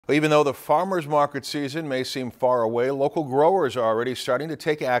But even though the farmers market season may seem far away, local growers are already starting to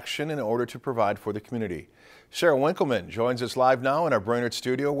take action in order to provide for the community. Sarah Winkleman joins us live now in our Brainerd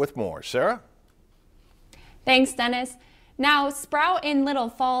studio with more. Sarah? Thanks, Dennis. Now, Sprout in Little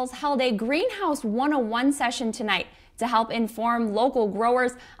Falls held a Greenhouse 101 session tonight to help inform local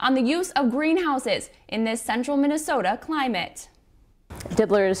growers on the use of greenhouses in this central Minnesota climate.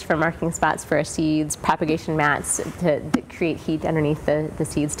 Dibblers for marking spots for our seeds, propagation mats to create heat underneath the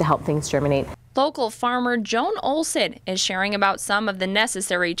seeds to help things germinate. Local farmer Joan Olson is sharing about some of the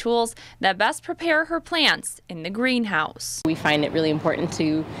necessary tools that best prepare her plants in the greenhouse. We find it really important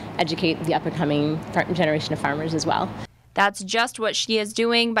to educate the up-and-coming generation of farmers as well. That's just what she is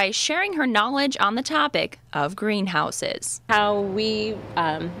doing by sharing her knowledge on the topic of greenhouses. How we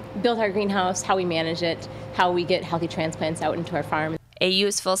build our greenhouse, how we manage it, how we get healthy transplants out into our farm. A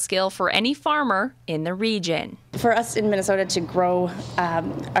useful skill for any farmer in the region. For us in Minnesota to grow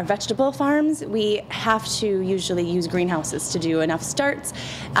our vegetable farms, we have to usually use greenhouses to do enough starts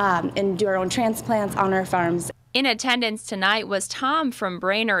and do our own transplants on our farms. In attendance tonight was Tom from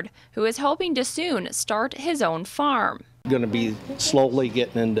Brainerd, who is hoping to soon start his own farm. Going to be slowly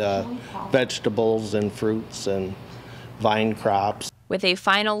getting into vegetables and fruits and vine crops. With a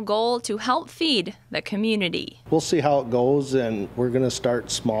final goal to help feed the community. We'll see how it goes, and we're going to start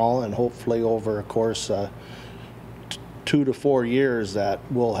small, and hopefully over a course 2 to 4 years that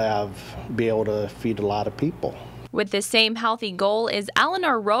we'll be able to feed a lot of people. With the same healthy goal is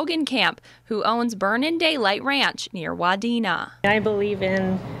Eleanor Rogenkamp, who owns Burn in Daylight Ranch near Wadena. I believe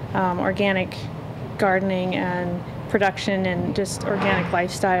in organic gardening and production and just organic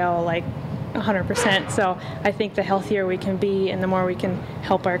lifestyle, like 100%. So I think the healthier we can be and the more we can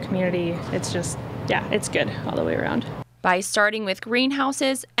help our community, it's just, yeah, it's good all the way around. By starting with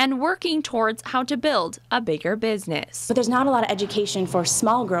greenhouses and working towards how to build a bigger business. But there's not a lot of education for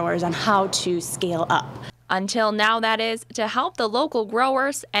small growers on how to scale up. Until now, that is, to help the local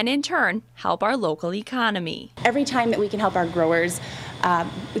growers and in turn help our local economy. Every time that we can help our growers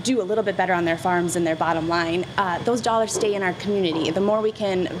do a little bit better on their farms and their bottom line, those dollars stay in our community. The more we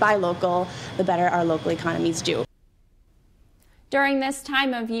can buy local, the better our local economies do. During this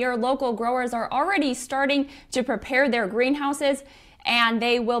time of year, local growers are already starting to prepare their greenhouses, and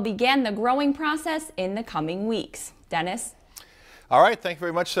they will begin the growing process in the coming weeks. Dennis? All right, thank you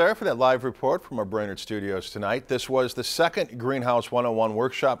very much, Sarah, for that live report from our Brainerd studios tonight. This was the second Greenhouse 101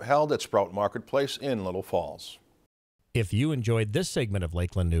 workshop held at Sprout Marketplace in Little Falls. If you enjoyed this segment of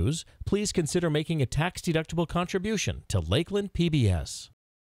Lakeland News, please consider making a tax-deductible contribution to Lakeland PBS.